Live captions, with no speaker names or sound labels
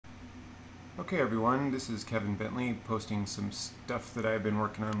Okay everyone, this is Kevin Bentley posting some stuff that I've been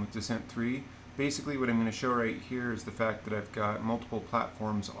working on with Descent3. Basically what I'm going to show right here is the fact that I've got multiple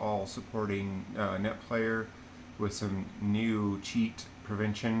platforms all supporting NetPlayer with some new cheat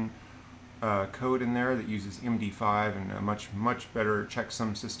prevention code in there that uses MD5 and a much better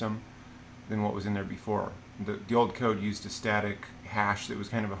checksum system than what was in there before. The old code used a static hash that was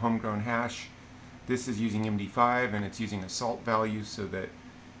kind of a homegrown hash. This is using MD5 and it's using a salt value so that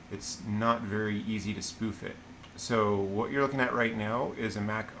it's not very easy to spoof it. So what you're looking at right now is a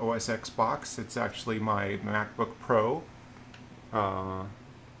Mac OS X box. It's actually my MacBook Pro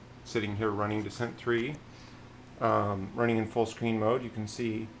sitting here running Descent3, running in full screen mode. You can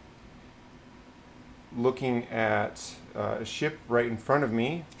see looking at a ship right in front of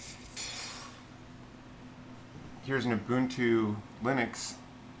me. Here's an Ubuntu Linux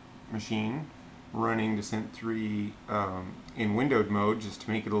machine running Descent3 in windowed mode just to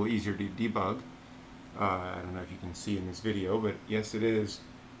make it a little easier to debug. I don't know if you can see in this video, but yes, it is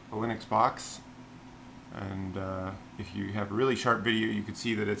a Linux box. And if you have a really sharp video, you could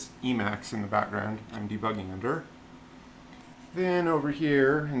see that it's Emacs in the background I'm debugging under. Then over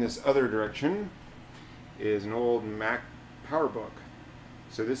here in this other direction is an old Mac PowerBook.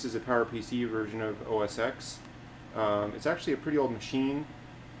 So this is a PowerPC version of OS X. It's actually a pretty old machine.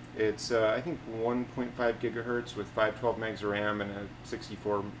 It's I think 1.5 gigahertz with 512 megs of RAM and a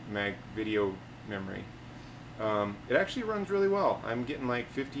 64 meg video memory. It actually runs really well. I'm getting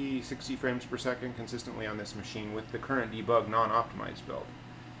like 50-60 frames per second consistently on this machine with the current debug non-optimized build.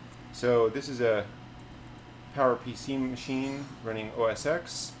 So this is a PowerPC machine running OS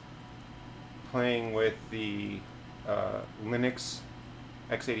X, playing with the Linux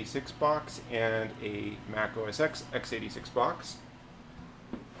x86 box and a Mac OS X x86 box.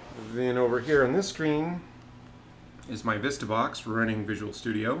 Then over here on this screen is my Vista box running Visual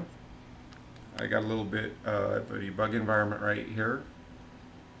Studio. I got a little bit of a debug environment right here.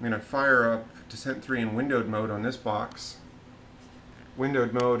 I'm going to fire up Descent3 in windowed mode on this box.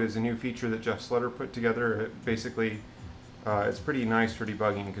 Windowed mode is a new feature that Jeff Slutter put together. It's pretty nice for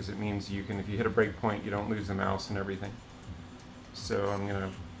debugging because it means you can, if you hit a breakpoint, you don't lose the mouse and everything. So I'm going to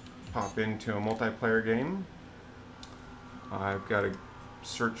pop into a multiplayer game. I've got to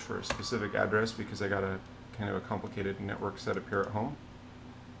search for a specific address because I got a kind of a complicated network setup here at home.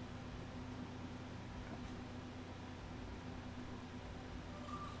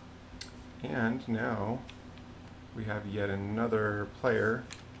 And now we have yet another player.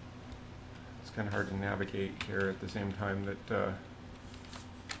 It's kind of hard to navigate here at the same time that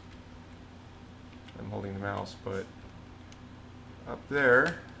I'm holding the mouse, but up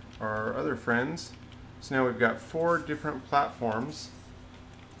there are our other friends. So now we've got 4 different platforms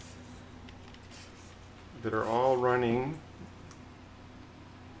that are all running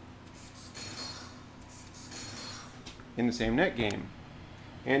in the same net game.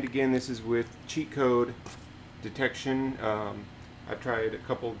 And again, this is with cheat code detection. I've tried a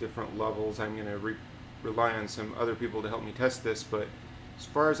couple different levels. I'm going to rely on some other people to help me test this, but as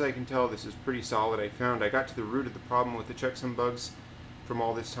far as I can tell, this is pretty solid. I got to the root of the problem with the checksum bugs from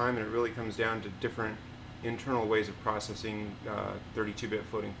all this time, and it really comes down to different internal ways of processing 32-bit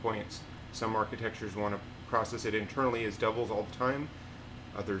floating points. Some architectures want to process it internally as doubles all the time.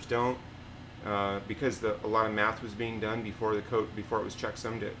 Others don't. Because a lot of math was being done before it was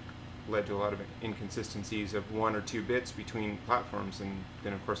checksummed, it led to a lot of inconsistencies of 1 or 2 bits between platforms, and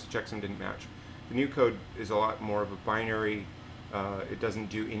then of course the checksum didn't match. The new code is a lot more of a binary. It doesn't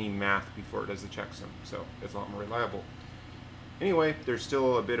do any math before it does the checksum, so it's a lot more reliable. Anyway, there's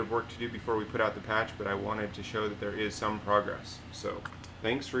still a bit of work to do before we put out the patch, but I wanted to show that there is some progress. So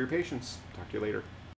thanks for your patience. Talk to you later.